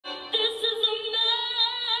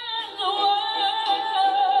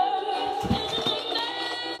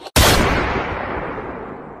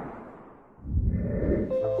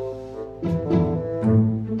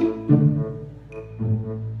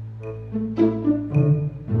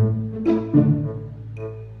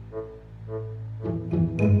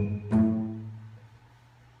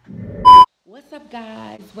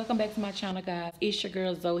back to my channel, guys. It's your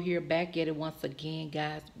girl Zoe here, back at it once again,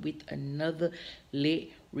 guys, with another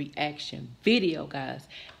lit reaction video, guys.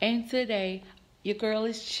 And today your girl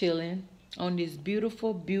is chilling on this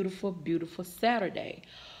beautiful Saturday.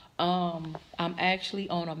 I'm actually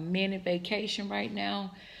on a mini vacation right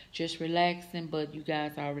now, just relaxing, but you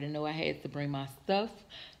guys already know I had to bring my stuff,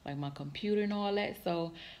 like my computer and all that,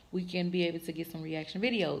 so we can be able to get some reaction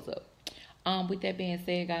videos up. With that being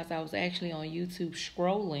said, guys, I was actually on YouTube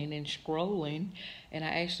scrolling, and I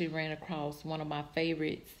actually ran across one of my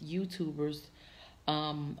favorite YouTubers,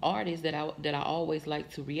 artists that I always like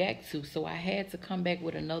to react to. So I had to come back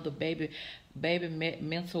with another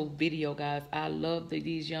BABYMETAL video, guys. I love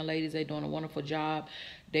these young ladies. They're doing a wonderful job.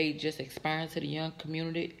 They just inspiring to the young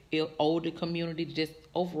community, older community, just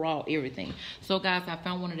overall everything. So, guys, I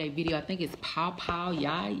found one of their video. I think it's Pow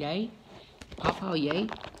Yay. Pow Yay,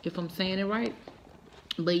 if I'm saying it right.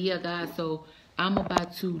 But yeah, guys, so I'm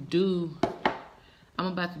about to do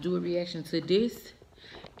a reaction to this,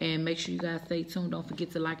 and make sure you guys stay tuned. Don't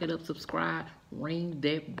forget to like it up, subscribe, ring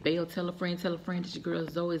that bell, tell a friend that your girl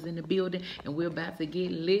Zoe is in the building, and we're about to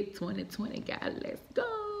get lit 2020, guys. Let's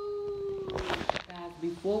go. Guys,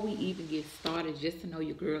 before we even get started, just to know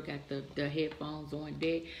your girl got the headphones on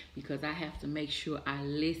deck, because I have to make sure I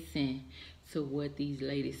listen to what these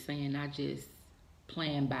ladies saying, not just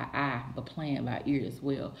playing by eye, but playing by ear as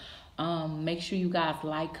well. Make sure you guys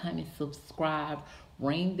like, comment, subscribe,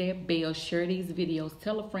 ring that bell, share these videos,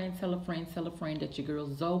 tell a friend that your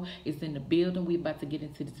girl Zoe is in the building. We about to get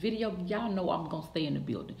into this video. Y'all know I'm gonna stay in the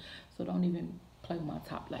building, so don't even play with my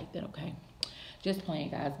top like that, okay? Just playing,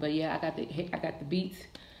 guys. But yeah, I got the beats.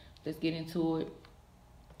 Let's get into it.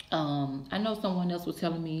 I know someone else was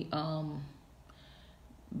telling me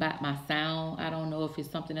about my sound. I don't know if it's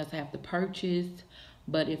something else I have to purchase,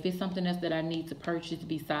 but if it's something else that I need to purchase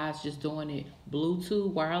besides just doing it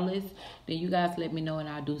Bluetooth wireless, then you guys let me know and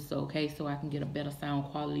I'll do so, okay? So I can get a better sound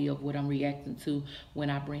quality of what I'm reacting to when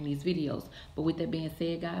I bring these videos. But with that being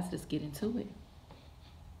said, guys, let's get into it.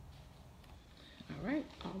 All right.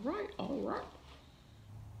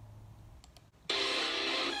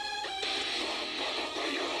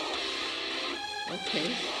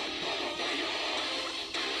 Okay.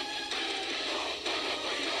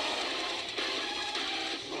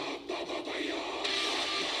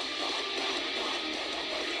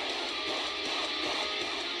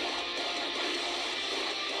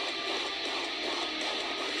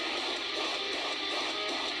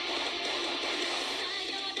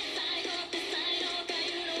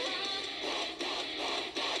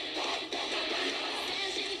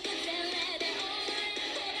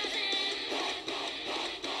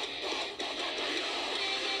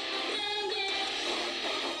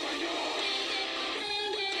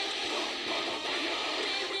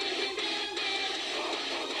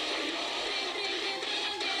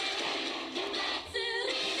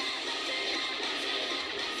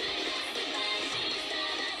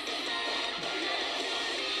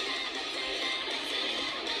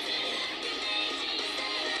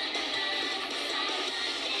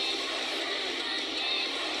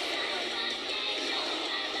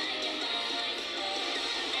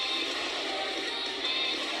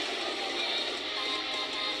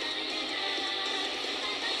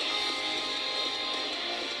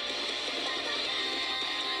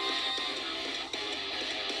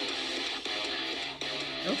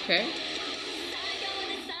 Okay.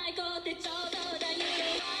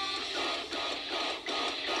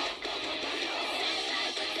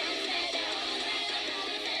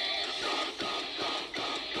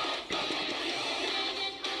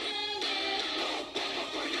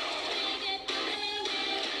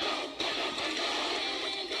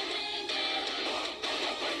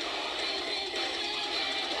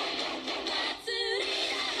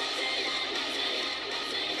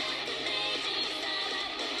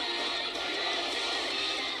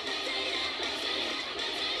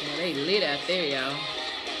 They lit out there, y'all.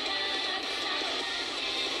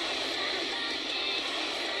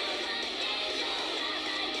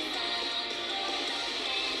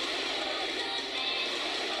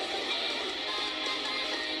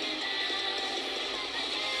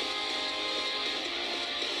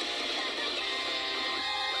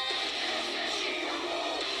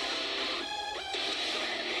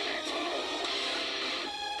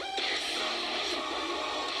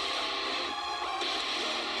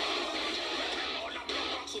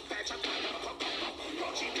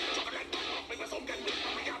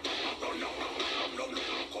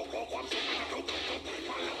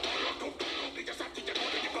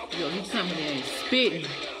 Yo, he coming in and spitting.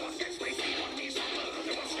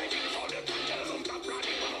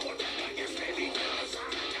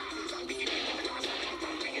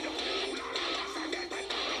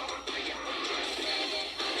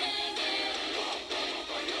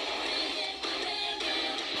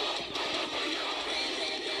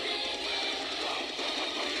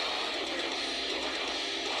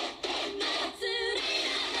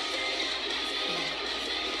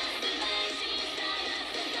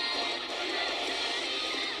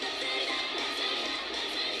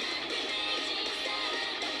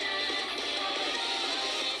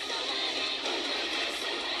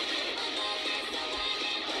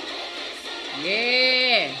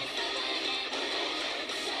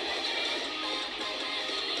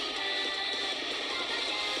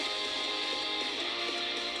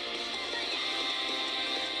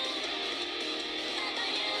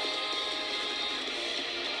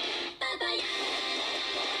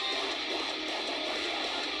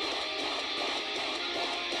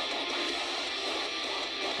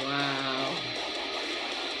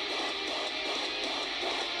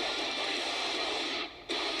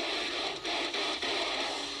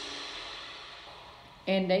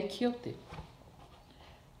 And they killed it.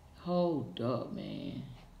 Hold up, man.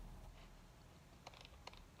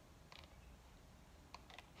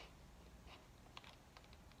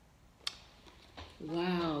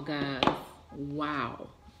 Wow, guys. Wow.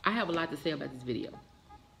 I have a lot to say about this video.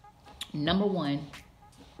 Number one,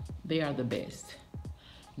 they are the best.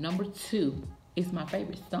 Number two, it's my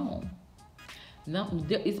favorite song. No,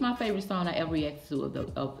 it's my favorite song I ever reacted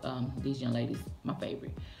to of these young ladies. My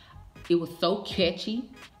favorite. It was so catchy.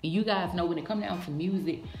 And you guys know when it comes down to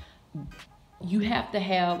music, you have to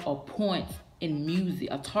have a point in music,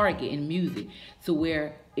 a target in music, to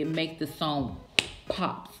where it makes the song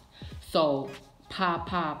pops. So Pa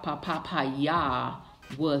Pa Pa Pa Pa Ya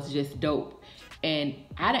was just dope. And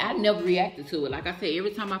I never reacted to it. Like I said,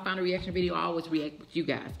 every time I find a reaction video, I always react with you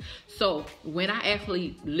guys. So when I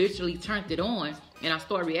actually literally turned it on and I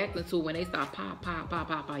started reacting to it, when they start Pa Pa Pa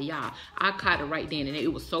Pa Pa Ya, I caught it right then, and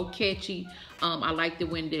it was so catchy. I liked it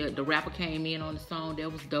when the rapper came in on the song.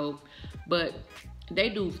 That was dope. But they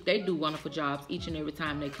do wonderful jobs each and every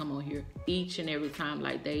time they come on here. Each and every time,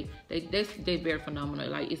 like they're very phenomenal.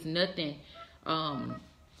 Like it's nothing.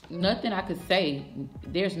 Nothing I could say.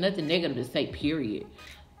 There's nothing negative to say, period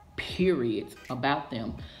about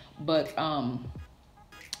them. But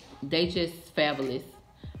they just fabulous.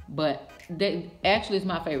 But they actually is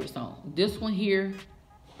my favorite song. This one here,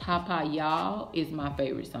 Papa Y'all, is my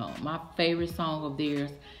favorite song. My favorite song of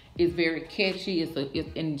theirs. Is very catchy.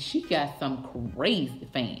 And she got some crazy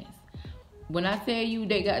fans. When I tell you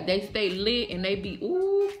they stay lit and they be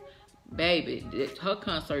ooh. Baby, her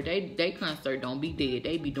concert, they concert don't be dead.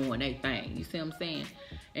 They be doing their thing. You see what I'm saying?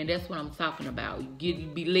 And that's what I'm talking about. You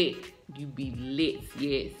be lit. You be lit.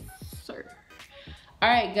 Yes, sir. All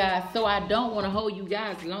right, guys. So I don't want to hold you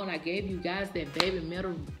guys long. I gave you guys that Baby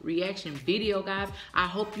Metal reaction video, guys. I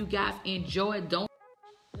hope you guys enjoyed. Don't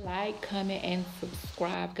like, comment, and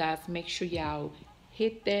subscribe, guys. Make sure y'all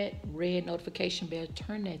hit that red notification bell.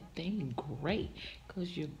 Turn that thing gray,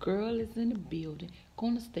 because your girl is in the building.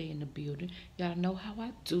 Gonna stay in the building. Y'all know how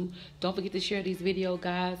I do. Don't forget to share these videos,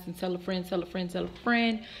 guys, and tell a friend, tell a friend, tell a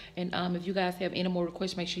friend. And if you guys have any more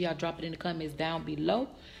requests, make sure y'all drop it in the comments down below.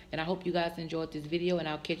 And I hope you guys enjoyed this video, and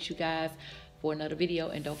I'll catch you guys for another video.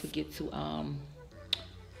 And don't forget to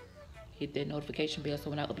hit that notification bell so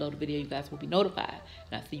when I upload a video, you guys will be notified.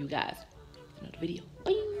 And I'll see you guys in another video.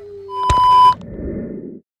 Bye.